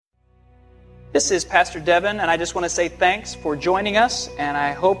This is Pastor Devin, and I just want to say thanks for joining us, and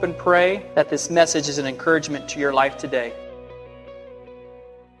I hope and pray that this message is an encouragement to your life today.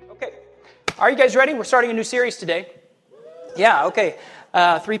 Okay, are you guys ready? We're starting a new series today. Yeah, okay.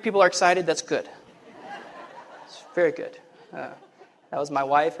 3 people are excited. That's good. It's very good. That was my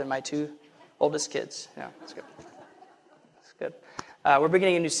wife and my 2 oldest kids. Yeah, that's good. That's good. We're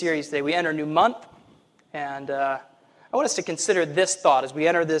beginning a new series today. We enter a new month, and I want us to consider this thought as we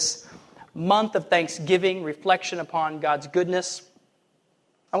enter this month of Thanksgiving, reflection upon God's goodness.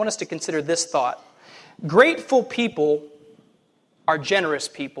 I want us to consider this thought. Grateful people are generous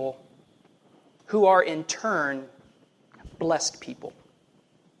people who are in turn blessed people.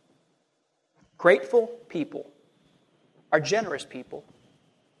 Grateful people are generous people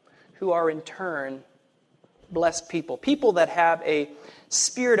who are in turn blessed people. People that have a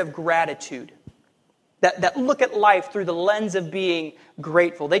spirit of gratitude. That look at life through the lens of being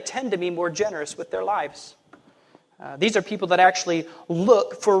grateful. They tend to be more generous with their lives. These are people that actually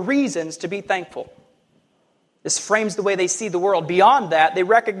look for reasons to be thankful. This frames the way they see the world. Beyond that, they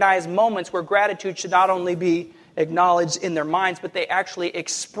recognize moments where gratitude should not only be acknowledged in their minds, but they actually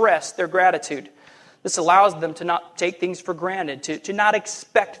express their gratitude. This allows them to not take things for granted, to not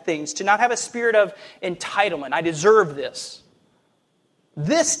expect things, to not have a spirit of entitlement. I deserve this.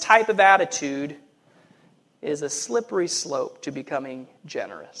 This type of attitude is a slippery slope to becoming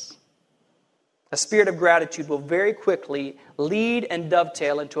generous. A spirit of gratitude will very quickly lead and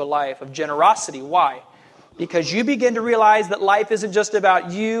dovetail into a life of generosity. Why? Because you begin to realize that life isn't just about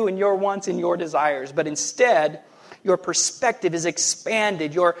you and your wants and your desires, but instead, your perspective is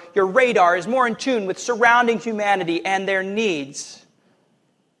expanded. Your radar is more in tune with surrounding humanity and their needs.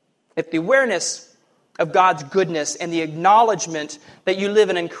 If the awareness of God's goodness and the acknowledgement that you live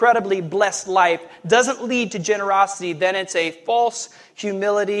an incredibly blessed life doesn't lead to generosity, then it's a false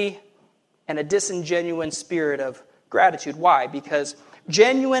humility and a disingenuous spirit of gratitude. Why? Because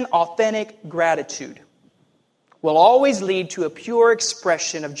genuine, authentic gratitude will always lead to a pure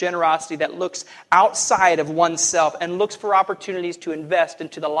expression of generosity that looks outside of oneself and looks for opportunities to invest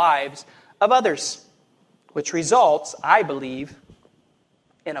into the lives of others, which results, I believe,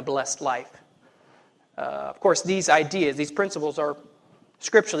 in a blessed life. Of course, these ideas, these principles are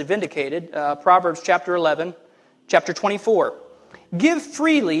scripturally vindicated. Proverbs chapter 11, chapter 24. Give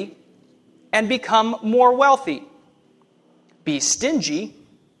freely and become more wealthy. Be stingy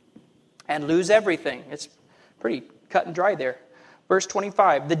and lose everything. It's pretty cut and dry there. Verse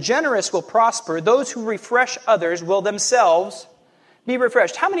 25. The generous will prosper. Those who refresh others will themselves be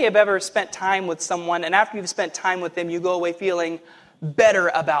refreshed. How many have ever spent time with someone, and after you've spent time with them, you go away feeling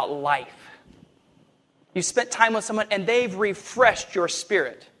better about life? You spent time with someone and they've refreshed your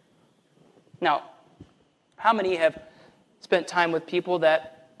spirit. Now, how many have spent time with people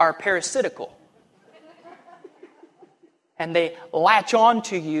that are parasitical? And they latch on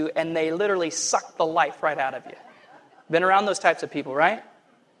to you and they literally suck the life right out of you. Been around those types of people, right?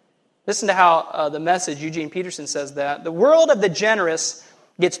 Listen to how the Message, Eugene Peterson says that. The world of the generous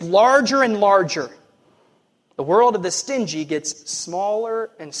gets larger and larger. The world of the stingy gets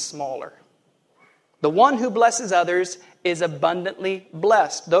smaller and smaller. The one who blesses others is abundantly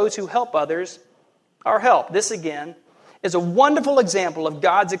blessed. Those who help others are helped. This, again, is a wonderful example of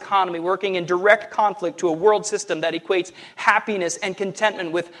God's economy working in direct conflict to a world system that equates happiness and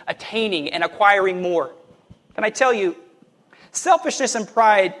contentment with attaining and acquiring more. Can I tell you, selfishness and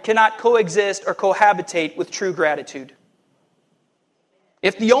pride cannot coexist or cohabitate with true gratitude.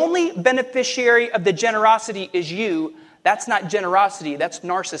 If the only beneficiary of the generosity is you, that's not generosity, that's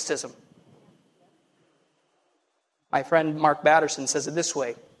narcissism. My friend Mark Batterson says it this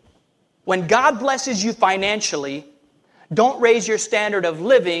way. When God blesses you financially, don't raise your standard of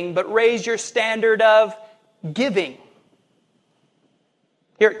living, but raise your standard of giving.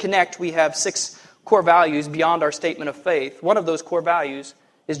 Here at Connect, we have 6 core values beyond our statement of faith. One of those core values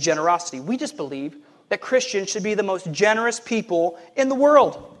is generosity. We just believe that Christians should be the most generous people in the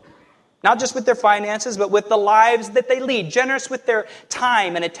world. Not just with their finances, but with the lives that they lead. Generous with their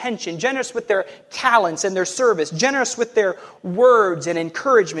time and attention. Generous with their talents and their service. Generous with their words and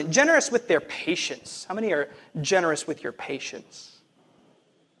encouragement. Generous with their patience. How many are generous with your patience?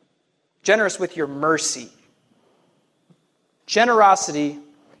 Generous with your mercy. Generosity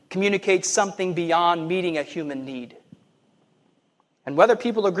communicates something beyond meeting a human need. And whether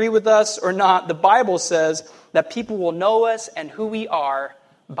people agree with us or not, the Bible says that people will know us and who we are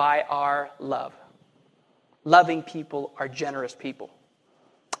by our love. Loving people are generous people.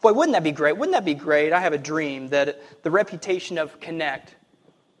 Boy, wouldn't that be great? Wouldn't that be great? I have a dream that the reputation of Connect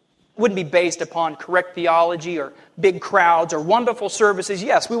wouldn't be based upon correct theology or big crowds or wonderful services.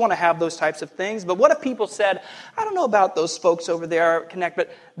 Yes, we want to have those types of things. But what if people said, I don't know about those folks over there at Connect,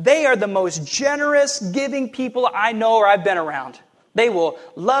 but they are the most generous, giving people I know or I've been around. They will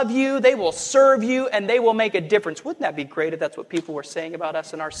love you, they will serve you, and they will make a difference. Wouldn't that be great if that's what people were saying about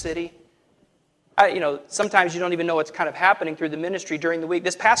us in our city? Sometimes you don't even know what's kind of happening through the ministry during the week.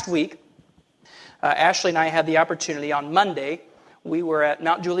 This past week, Ashley and I had the opportunity on Monday. We were at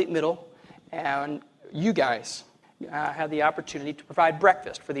Mount Juliet Middle, and you guys had the opportunity to provide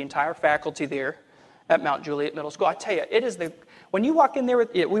breakfast for the entire faculty there at Mount Juliet Middle School. I tell you, it is when you walk in there,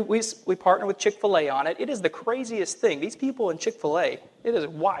 we partner with Chick-fil-A on it. It is the craziest thing. These people in Chick-fil-A, it is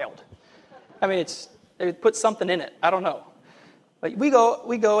wild. I mean, they put something in it. I don't know. But we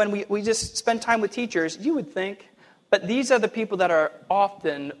go and we just spend time with teachers. You would think, but these are the people that are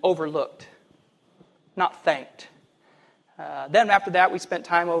often overlooked, not thanked. Then after that, we spent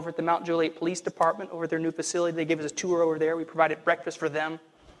time over at the Mount Juliet Police Department, over at their new facility. They gave us a tour over there. We provided breakfast for them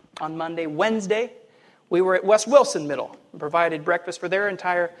on Monday. Wednesday, we were at West Wilson Middle and provided breakfast for their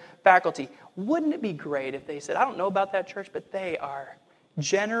entire faculty. Wouldn't it be great if they said, I don't know about that church, but they are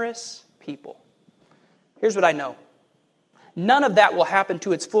generous people. Here's what I know. None of that will happen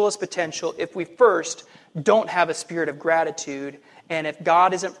to its fullest potential if we first don't have a spirit of gratitude and if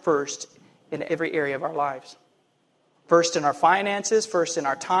God isn't first in every area of our lives. First in our finances, first in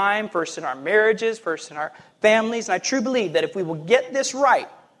our time, first in our marriages, first in our families. And I truly believe that if we will get this right,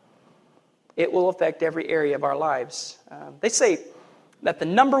 it will affect every area of our lives. They say that the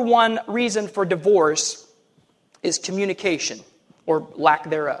number one reason for divorce is communication or lack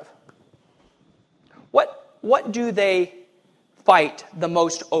thereof. What do they fight the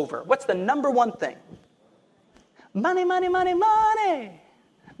most over? What's the number one thing? Money, money, money, money.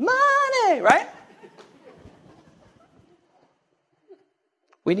 Money, right?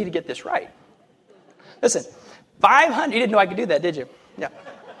 We need to get this right. Listen, 500, you didn't know I could do that, did you? Yeah.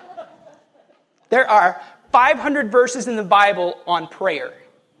 There are 500 verses in the Bible on prayer.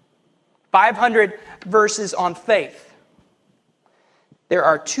 500 verses on faith. There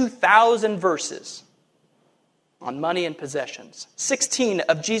are 2,000 verses on money and possessions. 16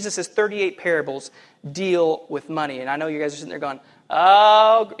 of Jesus' 38 parables deal with money. And I know you guys are sitting there going,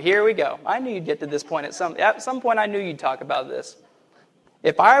 oh, here we go. I knew you'd get to this point. At some point, I knew you'd talk about this.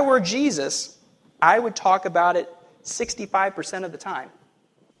 If I were Jesus, I would talk about it 65% of the time.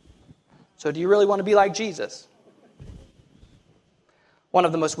 So do you really want to be like Jesus? One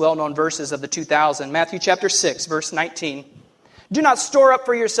of the most well-known verses of the 2000, Matthew chapter 6, verse 19. Do not store up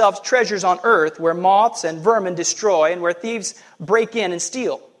for yourselves treasures on earth where moths and vermin destroy and where thieves break in and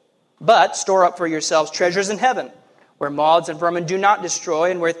steal. But store up for yourselves treasures in heaven where moths and vermin do not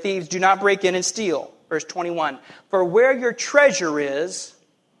destroy and where thieves do not break in and steal. Verse 21. For where your treasure is,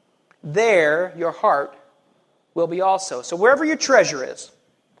 there your heart will be also. So wherever your treasure is,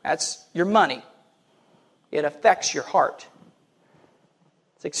 that's your money. It affects your heart.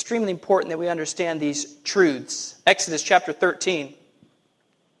 It's extremely important that we understand these truths. Exodus chapter 13.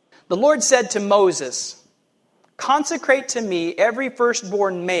 The Lord said to Moses, consecrate to me every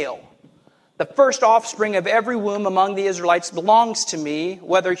firstborn male. The first offspring of every womb among the Israelites belongs to me,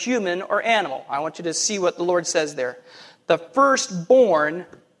 whether human or animal. I want you to see what the Lord says there. The firstborn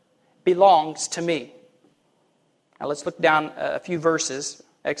belongs to me. Now let's look down a few verses.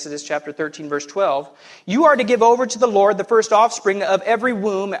 Exodus chapter 13, verse 12. You are to give over to the Lord the first offspring of every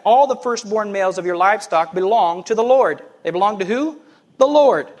womb. All the firstborn males of your livestock belong to the Lord. They belong to who? The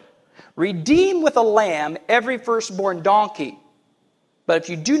Lord. Redeem with a lamb every firstborn donkey. But if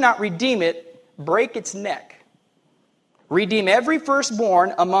you do not redeem it, break its neck. Redeem every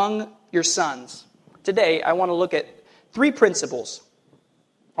firstborn among your sons. Today, I want to look at 3 principles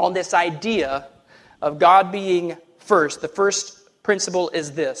on this idea of God being first. The first principle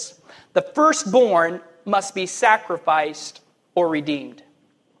is this. The firstborn must be sacrificed or redeemed.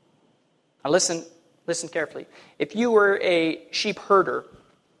 Now listen carefully. If you were a sheep herder,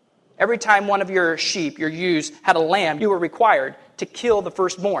 every time one of your sheep, your ewes, had a lamb, you were required to kill the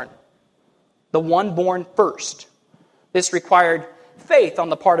firstborn, the one born first. This required faith on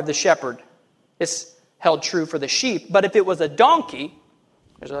the part of the shepherd. This held true for the sheep. But if it was a donkey,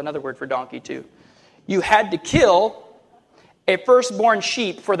 there's another word for donkey too, you had to kill a firstborn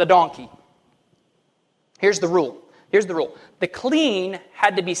sheep for the donkey. Here's the rule. The clean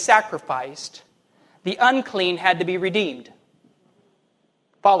had to be sacrificed. The unclean had to be redeemed.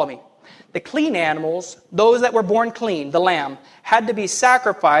 Follow me. The clean animals, those that were born clean, the lamb, had to be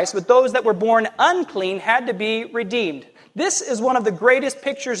sacrificed, but those that were born unclean had to be redeemed. This is one of the greatest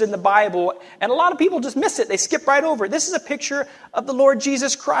pictures in the Bible, and a lot of people just miss it. They skip right over it. This is a picture of the Lord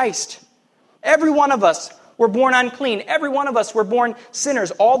Jesus Christ. Every one of us were born unclean. Every one of us were born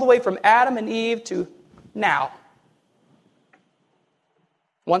sinners, all the way from Adam and Eve to now.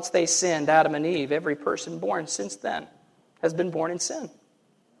 Once they sinned, Adam and Eve, every person born since then has been born in sin.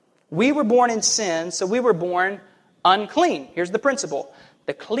 We were born in sin, so we were born unclean. Here's the principle.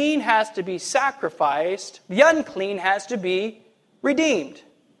 The clean has to be sacrificed. The unclean has to be redeemed.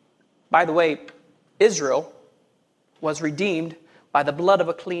 By the way, Israel was redeemed by the blood of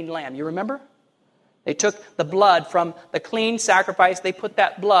a clean lamb. You remember? They took the blood from the clean sacrifice. They put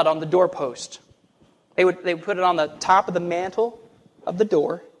that blood on the doorpost. They would put it on the top of the mantle of the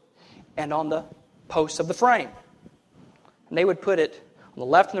door and on the posts of the frame. And they would put it on the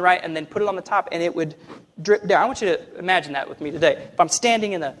left and the right and then put it on the top, and it would drip down. I want you to imagine that with me today. If I'm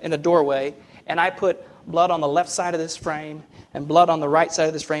standing in a doorway and I put blood on the left side of this frame and blood on the right side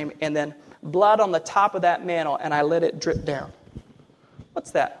of this frame and then blood on the top of that mantle and I let it drip down.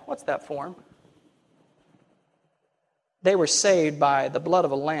 What's that? What's that form? They were saved by the blood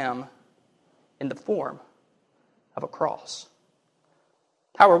of a lamb in the form of a cross.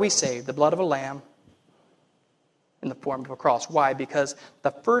 How are we saved? The blood of a lamb in the form of a cross. Why? Because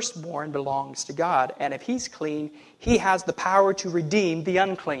the firstborn belongs to God. And if He's clean, He has the power to redeem the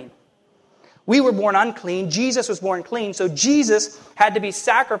unclean. We were born unclean. Jesus was born clean. So Jesus had to be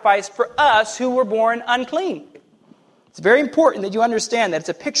sacrificed for us who were born unclean. It's very important that you understand that. It's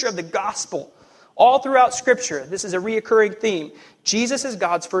a picture of the gospel. All throughout Scripture, this is a reoccurring theme. Jesus is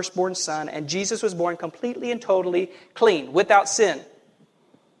God's firstborn son, and Jesus was born completely and totally clean, without sin.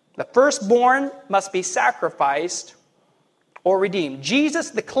 The firstborn must be sacrificed or redeemed. Jesus,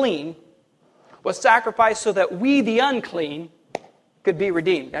 the clean, was sacrificed so that we, the unclean, could be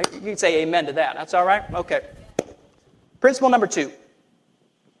redeemed. Now, you can say amen to that. That's all right? Okay. Principle number 2.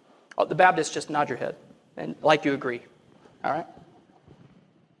 Oh, the Baptists just nod your head, and like you agree. All right?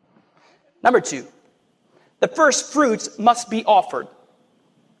 Number 2. The first fruits must be offered.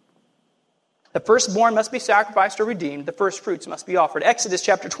 The firstborn must be sacrificed or redeemed. The first fruits must be offered. Exodus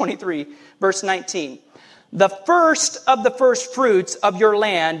chapter 23, verse 19. The first of the first fruits of your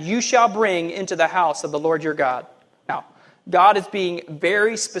land you shall bring into the house of the Lord your God. Now, God is being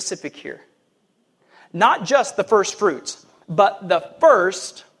very specific here. Not just the first fruits, but the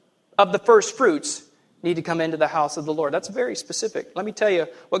first of the first fruits need to come into the house of the Lord. That's very specific. Let me tell you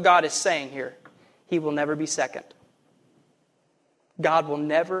what God is saying here. He will never be second. God will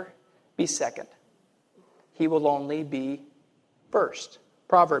never be second. He will only be first.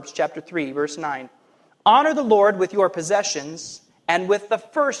 Proverbs chapter 3, verse 9. Honor the Lord with your possessions and with the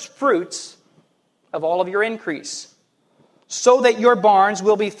first fruits of all of your increase, so that your barns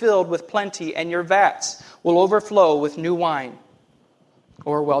will be filled with plenty and your vats will overflow with new wine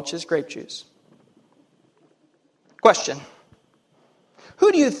or Welch's grape juice. Question.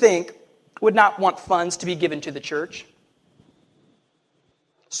 Who do you think would not want funds to be given to the church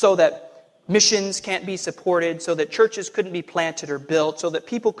so that missions can't be supported, so that churches couldn't be planted or built, so that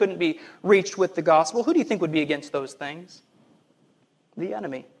people couldn't be reached with the gospel? Who do you think would be against those things? The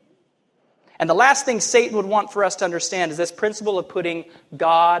enemy. And the last thing Satan would want for us to understand is this principle of putting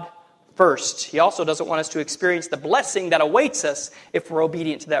God first. He also doesn't want us to experience the blessing that awaits us if we're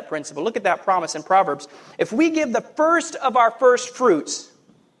obedient to that principle. Look at that promise in Proverbs. If we give the first of our first fruits,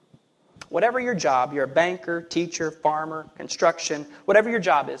 whatever your job, you're a banker, teacher, farmer, construction, whatever your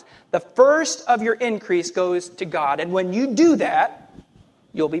job is, the first of your increase goes to God. And when you do that,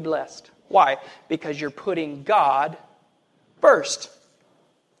 you'll be blessed. Why? Because you're putting God first.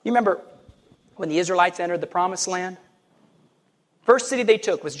 You remember when the Israelites entered the promised land? First city they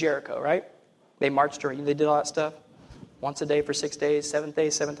took was Jericho, right? They marched around, they did all that stuff. Once a day for 6 days, 7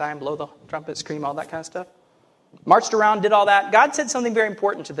 days, 7 times, blow the trumpet, scream, all that kind of stuff. Marched around, did all that. God said something very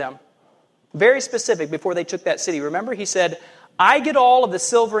important to them. Very specific before they took that city. Remember, He said, I get all of the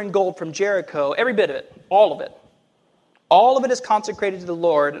silver and gold from Jericho, every bit of it, all of it. All of it is consecrated to the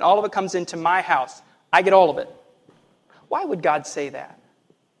Lord, and all of it comes into my house. I get all of it. Why would God say that?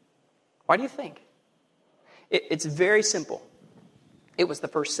 Why do you think? It's very simple. It was the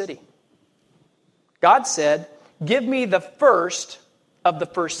first city. God said, give me the first of the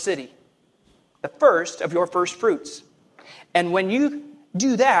first city. The first of your first fruits. And when you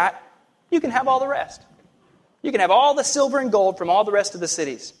do that, you can have all the rest. You can have all the silver and gold from all the rest of the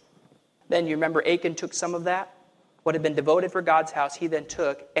cities. Then you remember Achan took some of that. What had been devoted for God's house, he then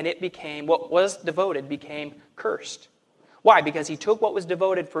took, and it became, what was devoted became cursed. Why? Because he took what was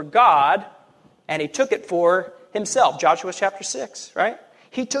devoted for God, and he took it for himself. Joshua chapter 6, right?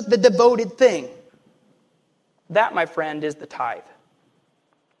 He took the devoted thing. That, my friend, is the tithe.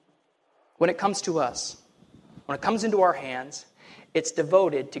 When it comes to us, when it comes into our hands, it's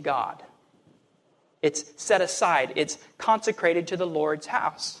devoted to God. It's set aside. It's consecrated to the Lord's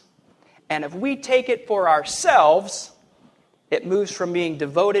house. And if we take it for ourselves, it moves from being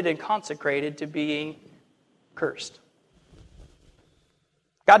devoted and consecrated to being cursed.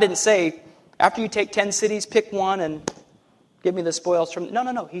 God didn't say, after you take 10 cities, pick one and give me the spoils from...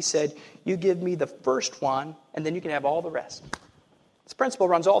 No. He said, you give me the first one, and then you can have all the rest. This principle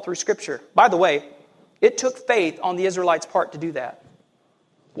runs all through Scripture. By the way, it took faith on the Israelites' part to do that.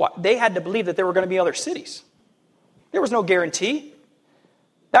 They had to believe that there were going to be other cities. There was no guarantee.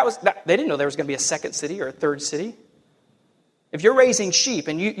 They didn't know there was going to be a second city or a third city. If you're raising sheep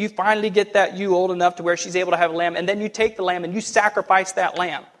and you finally get that ewe old enough to where she's able to have a lamb, and then you take the lamb and you sacrifice that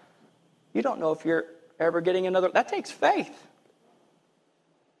lamb, you don't know if you're ever getting another. That takes faith.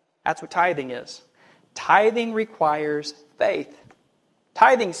 That's what tithing is. Tithing requires faith.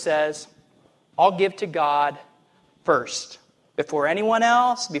 Tithing says, I'll give to God first. Before anyone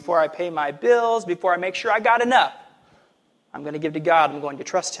else, before I pay my bills, before I make sure I got enough, I'm going to give to God. I'm going to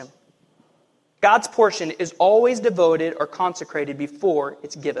trust Him. God's portion is always devoted or consecrated before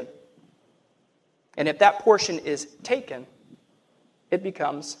it's given. And if that portion is taken, it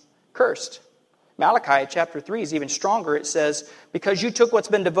becomes cursed. Malachi chapter 3 is even stronger. It says, because you took what's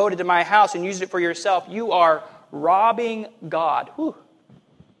been devoted to my house and used it for yourself, you are robbing God. Whew.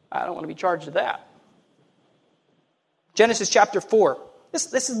 I don't want to be charged with that. Genesis chapter 4.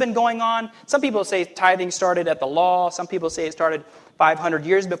 This has been going on. Some people say tithing started at the law. Some people say it started 500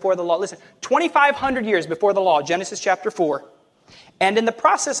 years before the law. Listen, 2,500 years before the law, Genesis chapter 4. And in the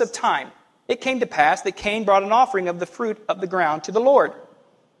process of time, it came to pass that Cain brought an offering of the fruit of the ground to the Lord.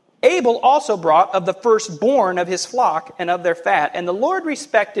 Abel also brought of the firstborn of his flock and of their fat. And the Lord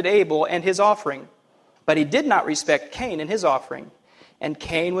respected Abel and his offering, but He did not respect Cain and his offering. And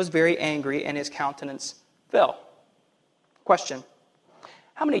Cain was very angry, and his countenance fell. Question.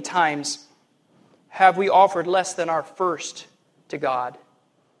 How many times have we offered less than our first to God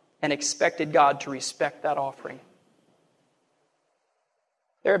and expected God to respect that offering?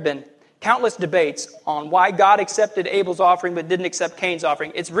 There have been countless debates on why God accepted Abel's offering but didn't accept Cain's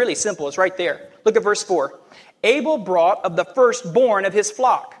offering. It's really simple. It's right there. Look at verse 4. Abel brought of the firstborn of his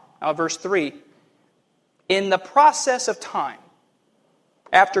flock. Now, verse 3. In the process of time,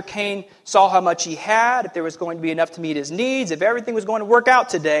 after Cain saw how much he had, if there was going to be enough to meet his needs, if everything was going to work out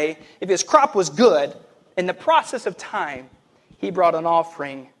today, if his crop was good, in the process of time, he brought an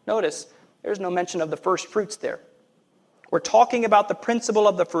offering. Notice, there's no mention of the first fruits there. We're talking about the principle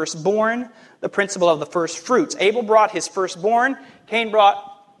of the firstborn, the principle of the first fruits. Abel brought his firstborn. Cain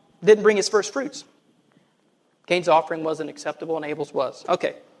didn't bring his first fruits. Cain's offering wasn't acceptable and Abel's was.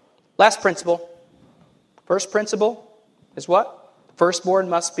 Okay, last principle. First principle is what? Firstborn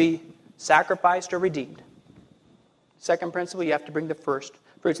must be sacrificed or redeemed. Second principle, you have to bring the first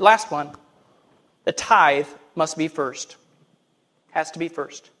fruits. Last one, the tithe must be first. Has to be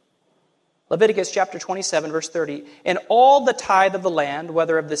first. Leviticus chapter 27, verse 30. And all the tithe of the land,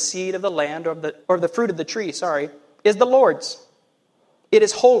 whether of the seed of the land or the fruit of the tree, is the Lord's. It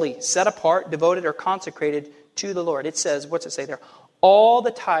is holy, set apart, devoted, or consecrated to the Lord. It says, what's it say there? All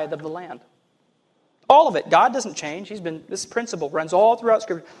the tithe of the land. All of it. God doesn't change. This principle runs all throughout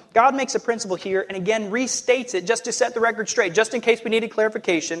Scripture. God makes a principle here and again restates it just to set the record straight, just in case we needed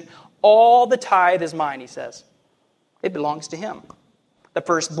clarification. All the tithe is mine, He says. It belongs to Him. The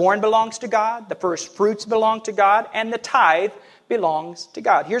firstborn belongs to God, the first fruits belong to God, and the tithe belongs to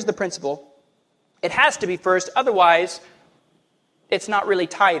God. Here's the principle. It has to be first, otherwise it's not really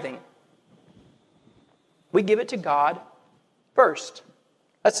tithing. We give it to God first.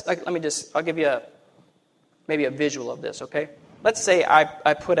 I'll give you maybe a visual of this, okay? Let's say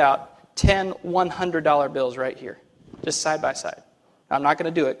I put out 10 $100 bills right here, just side by side. Now, I'm not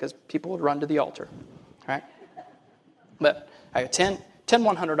going to do it because people would run to the altar, all right? But I have 10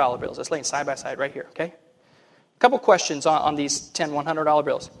 $100 bills. That's laying side by side right here, okay? A couple questions on these 10 $100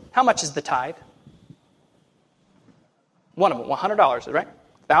 bills. How much is the tithe? One of them, $100, right?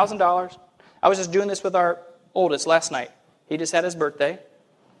 $1,000. I was just doing this with our oldest last night. He just had his birthday.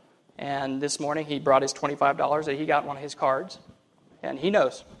 And this morning he brought his $25 that he got on one of his cards. And he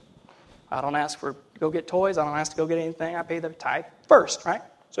knows. I don't ask to go get toys. I don't ask to go get anything. I pay the tithe first, right?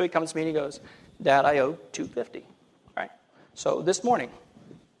 So he comes to me and he goes, Dad, I owe $250, right? So this morning,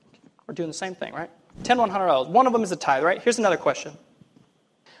 we're doing the same thing, right? 10 $100. One of them is the tithe, right? Here's another question.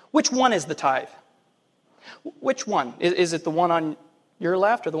 Which one is the tithe? Which one? Is it the one on your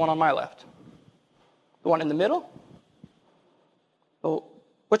left or the one on my left? The one in the middle? Well,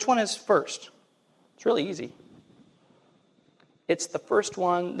 which one is first? It's really easy. It's the first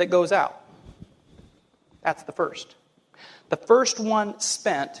one that goes out. That's the first. The first one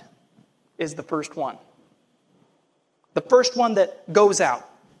spent is the first one. The first one that goes out,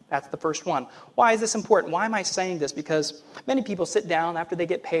 that's the first one. Why is this important? Why am I saying this? Because many people sit down after they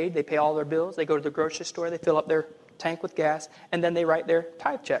get paid, they pay all their bills, they go to the grocery store, they fill up their tank with gas, and then they write their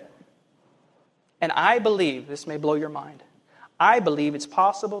tithe check. And I believe, this may blow your mind, I believe it's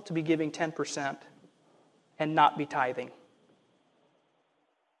possible to be giving 10% and not be tithing.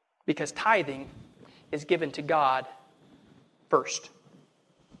 Because tithing is given to God first.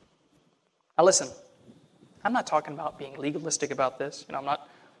 Now listen, I'm not talking about being legalistic about this. I'm not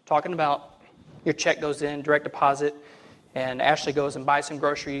talking about your check goes in, direct deposit, and Ashley goes and buys some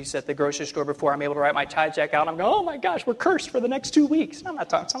groceries at the grocery store before I'm able to write my tithe check out. I'm going, oh my gosh, we're cursed for the next 2 weeks. No,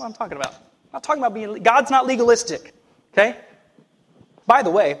 that's not what I'm talking about. I'm not talking about being, God's not legalistic, okay? By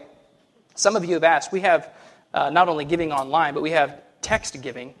the way, some of you have asked, we have not only giving online, but we have text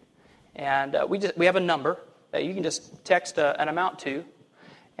giving. And we have a number that you can just text an amount to.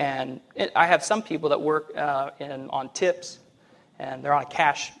 And I have some people that work on tips, and they're on a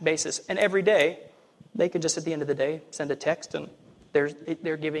cash basis. And every day, they can just at the end of the day send a text, and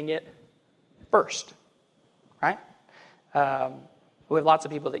they're giving it first, right? We have lots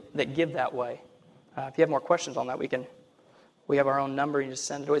of people that give that way. If you have more questions on that, we have our own number. You just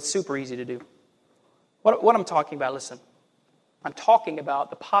send it. It's super easy to do. What I'm talking about, listen. I'm talking about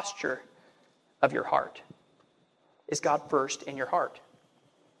the posture of your heart. Is God first in your heart?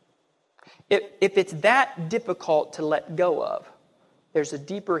 If it's that difficult to let go of, there's a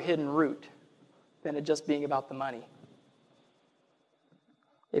deeper hidden root than it just being about the money.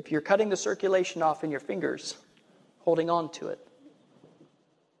 If you're cutting the circulation off in your fingers, holding on to it,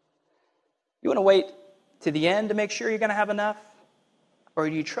 you want to wait to the end to make sure you're going to have enough? Or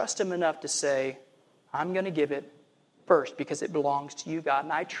do you trust Him enough to say, I'm going to give it first because it belongs to you, God,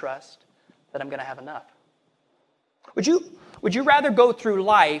 and I trust that I'm going to have enough? Would you rather go through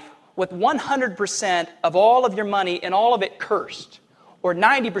life with 100% of all of your money and all of it cursed, or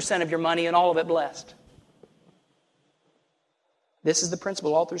 90% of your money and all of it blessed? This is the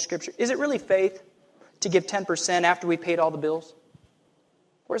principle all through Scripture. Is it really faith to give 10% after we paid all the bills?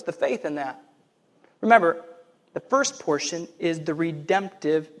 Where's the faith in that? Remember, the first portion is the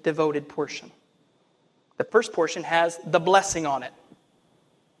redemptive, devoted portion. The first portion has the blessing on it.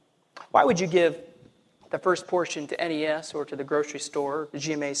 Why would you give the first portion to NES or to the grocery store, the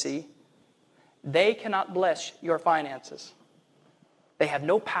GMAC? They cannot bless your finances. They have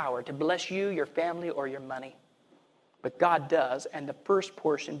no power to bless you, your family, or your money. But God does, and the first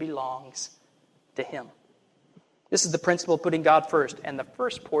portion belongs to Him. This is the principle of putting God first, and the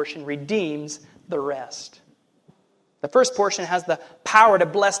first portion redeems the rest. The first portion has the power to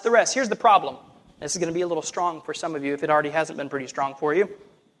bless the rest. Here's the problem. This is going to be a little strong for some of you if it already hasn't been pretty strong for you.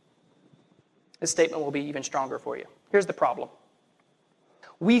 This statement will be even stronger for you. Here's the problem.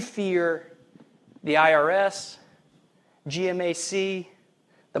 We fear the IRS, GMAC,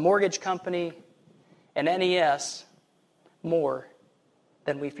 the mortgage company, and NES more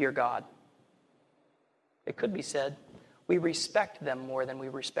than we fear God. It could be said, we respect them more than we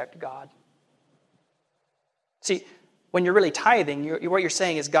respect God. See, when you're really tithing, what you're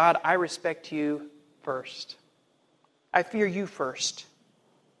saying is, God, I respect you first. I fear you first.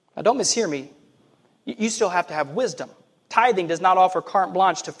 Now, don't mishear me. You still have to have wisdom. Tithing does not offer carte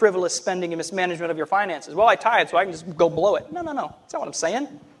blanche to frivolous spending and mismanagement of your finances. Well, I tithe, so I can just go blow it. No. That's not what I'm saying.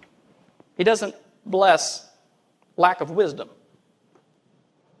 He doesn't bless lack of wisdom.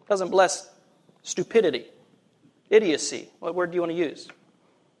 Doesn't bless stupidity, idiocy. What word do you want to use?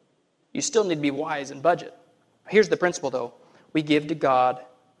 You still need to be wise and budget. Here's the principle, though. We give to God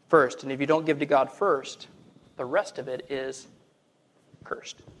first. And if you don't give to God first, the rest of it is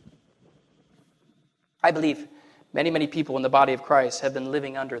cursed. I believe many people in the body of Christ have been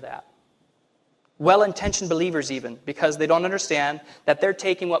living under that. Well-intentioned believers even, because they don't understand that they're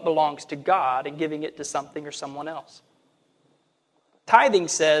taking what belongs to God and giving it to something or someone else. Tithing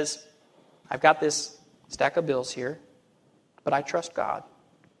says, I've got this stack of bills here, but I trust God.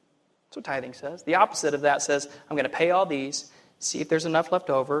 That's what tithing says. The opposite of that says, I'm going to pay all these, see if there's enough left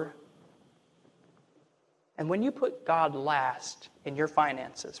over. And when you put God last in your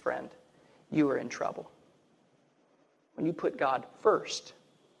finances, friend, you are in trouble. When you put God first,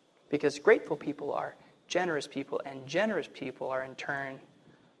 because grateful people are generous people, and generous people are in turn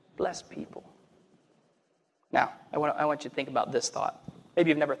blessed people. Now, I want you to think about this thought. Maybe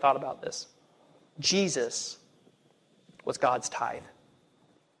you've never thought about this. Jesus was God's tithe.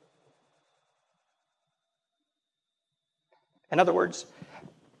 In other words,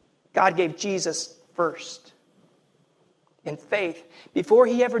 God gave Jesus first. in faith, before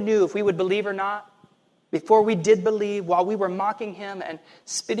he ever knew if we would believe or not, before we did believe, while we were mocking him and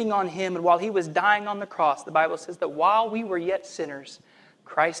spitting on him, and while he was dying on the cross, the Bible says that while we were yet sinners,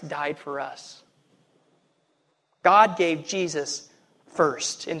 Christ died for us. God gave Jesus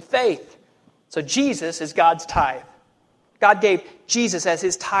first in faith. So Jesus is God's tithe. God gave Jesus as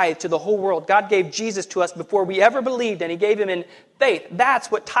his tithe to the whole world. God gave Jesus to us before we ever believed, and he gave him in faith.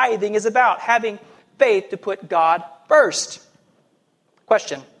 That's what tithing is about, having faith to put God first.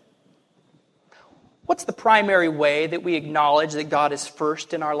 Question. What's the primary way that we acknowledge that God is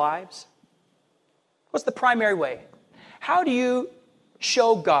first in our lives? What's the primary way? How do you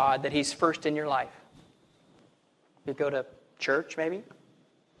show God that he's first in your life? You go to church, maybe?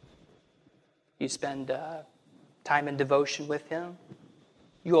 You spend time in devotion with him.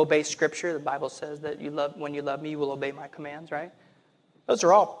 You obey Scripture. The Bible says that when you love me, you will obey my commands, right? Those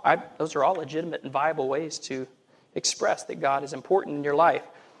are all legitimate and viable ways to express that God is important in your life.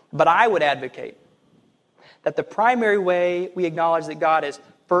 But I would advocate that the primary way we acknowledge that God is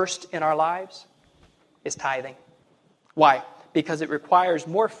first in our lives is tithing. Why? Because it requires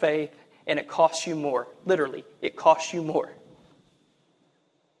more faith and it costs you more. Literally, it costs you more.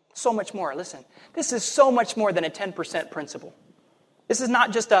 So much more. Listen, this is so much more than a 10% principle. This is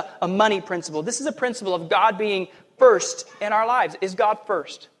not just a money principle. This is a principle of God being first in our lives. Is God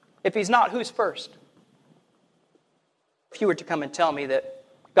first? If he's not, who's first? If you were to come and tell me that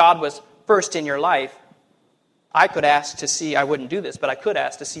God was first in your life, I could ask to see, I wouldn't do this, but I could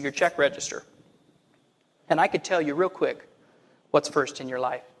ask to see your check register. And I could tell you real quick what's first in your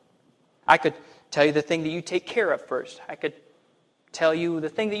life. I could tell you the thing that you take care of first. I could tell you the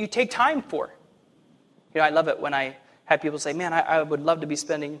thing that you take time for. You know, I love it when I have people say, man, I would love to be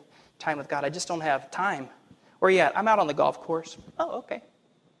spending time with God. I just don't have time. Where are you at? I'm out on the golf course. Oh, okay.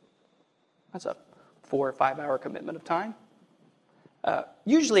 That's a 4 or 5 hour commitment of time.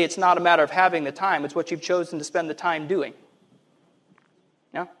 Usually it's not a matter of having the time. It's what you've chosen to spend the time doing.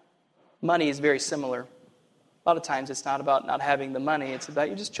 Yeah? Money is very similar. A lot of times it's not about not having the money. It's about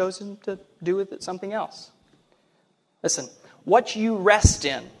you just chosen to do with it something else. Listen, what you rest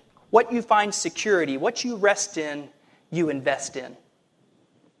in, what you find security, what you rest in, you invest in.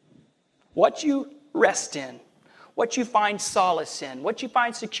 What you rest in, what you find solace in, what you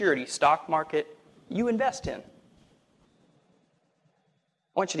find security, stock market, you invest in.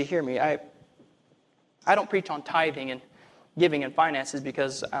 I want you to hear me. I don't preach on tithing and giving and finances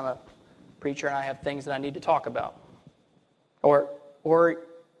because I'm a preacher and I have things that I need to talk about. Or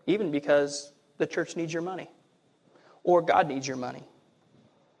even because the church needs your money. Or God needs your money.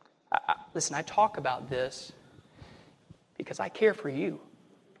 Listen, I talk about this because I care for you.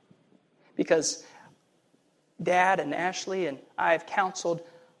 Because Dad and Ashley and I have counseled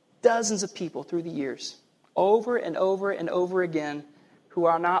dozens of people through the years, over and over and over again, who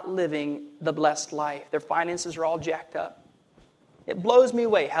are not living the blessed life. Their finances are all jacked up. It blows me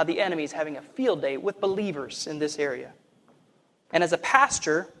away how the enemy is having a field day with believers in this area. And as a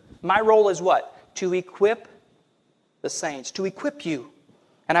pastor, my role is what? To equip the saints, to equip you.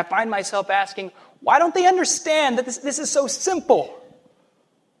 And I find myself asking, why don't they understand that this is so simple?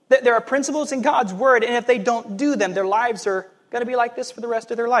 That there are principles in God's Word, and if they don't do them, their lives are going to be like this for the rest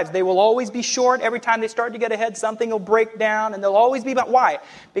of their lives. They will always be short. Every time they start to get ahead, something will break down, and they'll always be about why?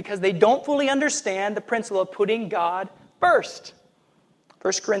 Because they don't fully understand the principle of putting God first.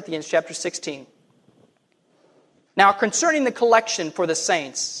 1 Corinthians chapter 16. Now, concerning the collection for the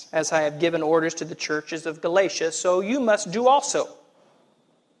saints, as I have given orders to the churches of Galatia, so you must do also.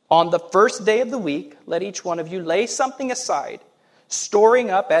 On the first day of the week, let each one of you lay something aside, storing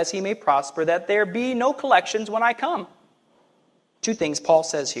up as he may prosper, that there be no collections when I come. 2 things Paul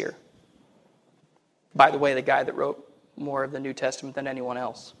says here. By the way, the guy that wrote more of the New Testament than anyone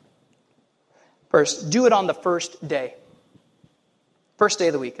else. First, do it on the first day. First day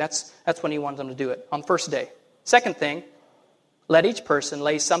of the week. That's when he wants them to do it, on the first day. Second thing, let each person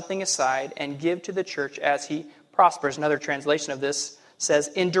lay something aside and give to the church as he prospers. Another translation of this says,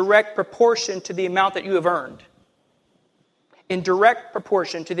 in direct proportion to the amount that you have earned. In direct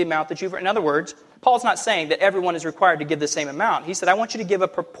proportion to the amount that you've earned. In other words, Paul's not saying that everyone is required to give the same amount. He said, I want you to give a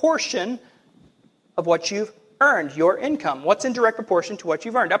proportion of what you've earned, your income. What's in direct proportion to what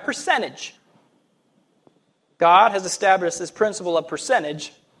you've earned? A percentage. God has established this principle of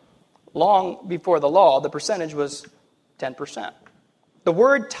percentage long before the law. The percentage was 10%. The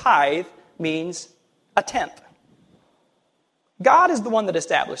word tithe means a tenth. God is the one that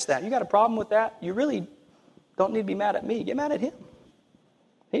established that. You got a problem with that? You really don't need to be mad at me. Get mad at him.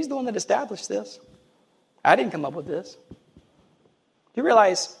 He's the one that established this. I didn't come up with this. Do you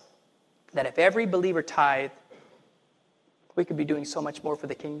realize that if every believer tithed We could be doing so much more for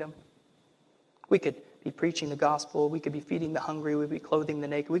the kingdom. We could be preaching the gospel. We could be feeding the hungry. We could be clothing the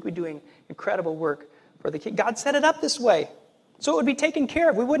naked. We could be doing incredible work for the kingdom. God set it up this way, so it would be taken care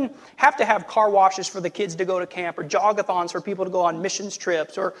of. We wouldn't have to have car washes for the kids to go to camp, or jog-a-thons for people to go on missions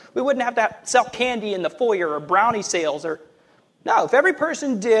trips, or we wouldn't have to sell candy in the foyer or brownie sales. No, if every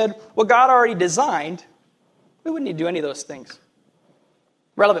person did what God already designed, we wouldn't need to do any of those things.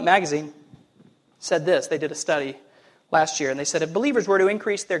 Relevant Magazine said this. They did a study last year, and they said if believers were to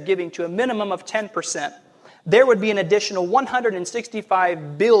increase their giving to a minimum of 10%, there would be an additional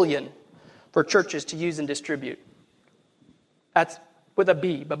 $165 billion for churches to use and distribute. That's with a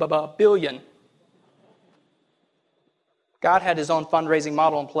B, billion. God had his own fundraising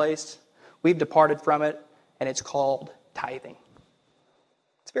model in place. We've departed from it, and it's called tithing.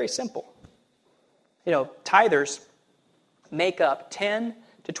 It's very simple. Tithers make up 10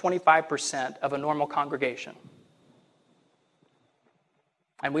 to 25% of a normal congregation.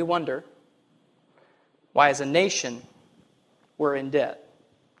 And we wonder why, as a nation, we're in debt.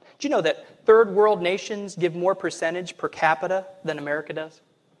 Do you know that third world nations give more percentage per capita than America does?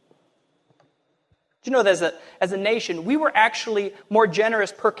 Do you know that as a nation, we were actually more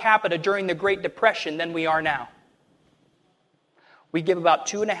generous per capita during the Great Depression than we are now? We give about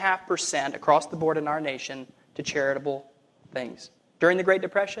 2.5% across the board in our nation to charitable things. During the Great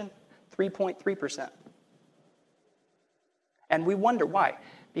Depression, 3.3%. And we wonder why.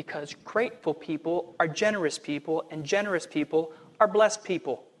 Because grateful people are generous people, and generous people are blessed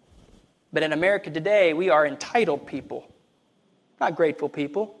people. But in America today, we are entitled people, not grateful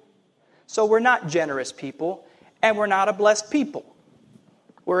people. So we're not generous people, and we're not a blessed people.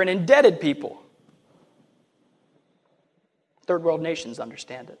 We're an indebted people. Third world nations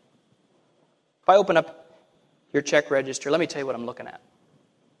understand it. If I open up your check register, let me tell you what I'm looking at.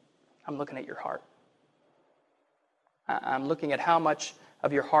 I'm looking at your heart. I'm looking at how much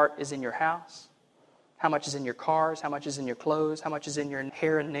of your heart is in your house, how much is in your cars, how much is in your clothes, how much is in your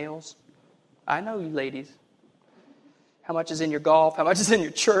hair and nails. I know you ladies. How much is in your golf, how much is in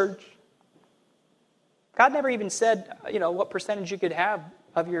your church. God never even said, what percentage you could have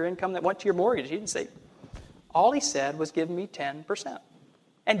of your income that went to your mortgage. He didn't say. All he said was give me 10%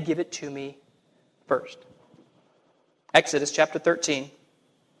 and give it to me first. Exodus chapter 13,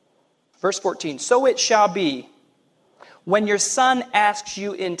 verse 14. So it shall be when your son asks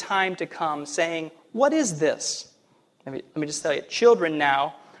you in time to come, saying, what is this? Let me just tell you, children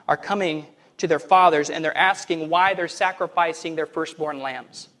now are coming to their fathers and they're asking why they're sacrificing their firstborn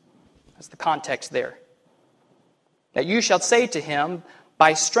lambs. That's the context there. That you shall say to him,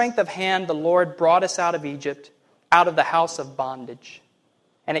 by strength of hand the Lord brought us out of Egypt, out of the house of bondage.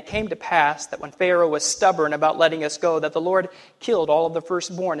 And it came to pass that when Pharaoh was stubborn about letting us go, that the Lord killed all of the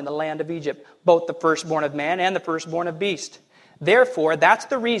firstborn in the land of Egypt, both the firstborn of man and the firstborn of beast. Therefore, that's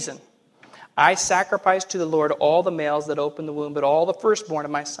the reason I sacrifice to the Lord all the males that open the womb, but all the firstborn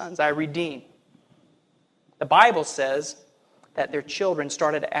of my sons I redeem. The Bible says that their children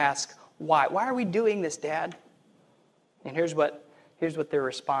started to ask, why? Why are we doing this, Dad? And here's what their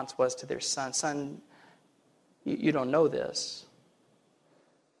response was to their son. Son, you don't know this,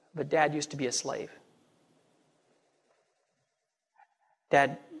 but Dad used to be a slave.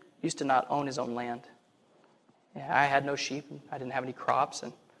 Dad used to not own his own land. Yeah, I had no sheep. I didn't have any crops.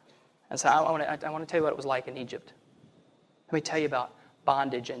 And so I want to tell you what it was like in Egypt. Let me tell you about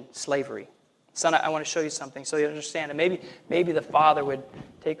bondage and slavery. Son, I want to show you something so you understand. And maybe the father would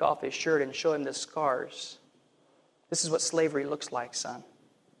take off his shirt and show him the scars. This is what slavery looks like, son.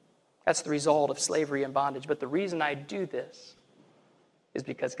 That's the result of slavery and bondage. But the reason I do this is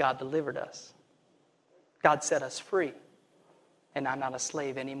because God delivered us. God set us free. And I'm not a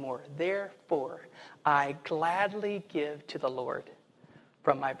slave anymore. Therefore, I gladly give to the Lord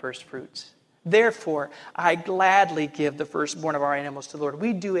from my first fruits. Therefore, I gladly give the firstborn of our animals to the Lord.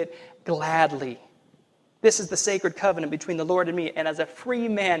 We do it gladly. This is the sacred covenant between the Lord and me. And as a free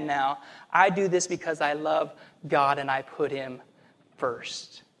man now, I do this because I love God and I put him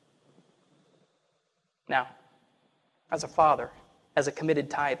first. Now, as a father, as a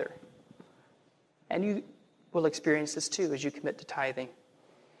committed tither, and you will experience this too as you commit to tithing,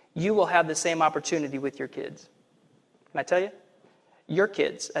 you will have the same opportunity with your kids. Can I tell you? Your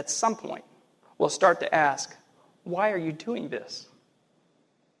kids, at some point, will start to ask, why are you doing this?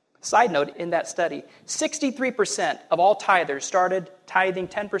 Side note, in that study, 63% of all tithers started tithing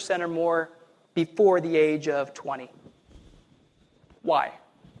 10% or more before the age of 20. Why?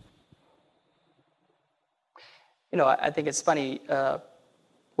 I think it's funny,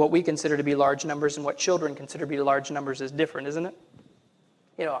 what we consider to be large numbers and what children consider to be large numbers is different, isn't it?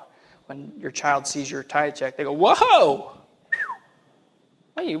 When your child sees your tithe check, they go, whoa!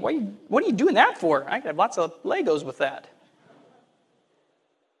 What are you doing that for? I could have lots of Legos with that.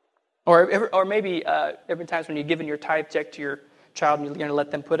 Or maybe every time when you're giving your tithe check to your child and you're going to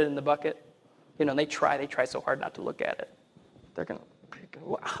let them put it in the bucket, and they try so hard not to look at it. They're going to,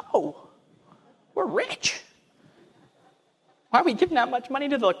 wow, we're rich. Why are we giving that much money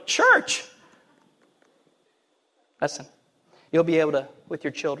to the church? Listen, you'll be able to, with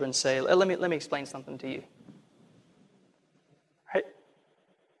your children, say, let me explain something to you. Right?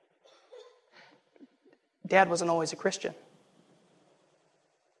 Dad wasn't always a Christian.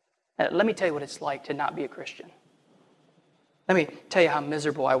 Let me tell you what it's like to not be a Christian. Let me tell you how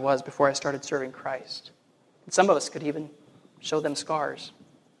miserable I was before I started serving Christ. And some of us could even show them scars.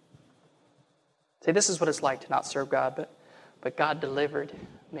 Say, this is what it's like to not serve God, but God delivered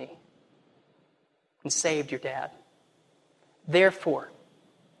me and saved your dad. Therefore,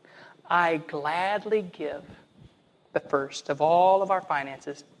 I gladly give the first of all of our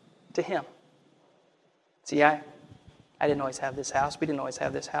finances to Him. See, I didn't always have this house. We didn't always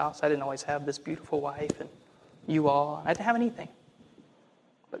have this house. I didn't always have this beautiful wife and you all. I didn't have anything.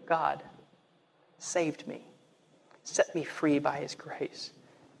 But God saved me, set me free by His grace.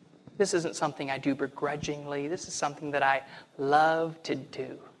 This isn't something I do begrudgingly. This is something that I love to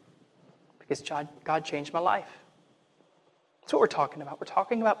do because God changed my life. That's what we're talking about. We're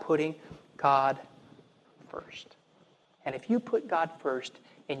talking about putting God first. And if you put God first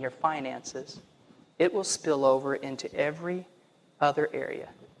in your finances, it will spill over into every other area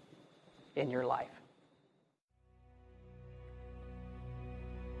in your life.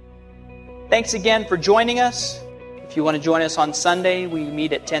 Thanks again for joining us. If you want to join us on Sunday, we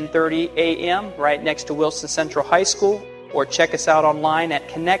meet at 10:30 a.m. right next to Wilson Central High School, or check us out online at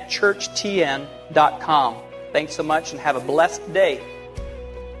connectchurchtn.com. Thanks so much and have a blessed day.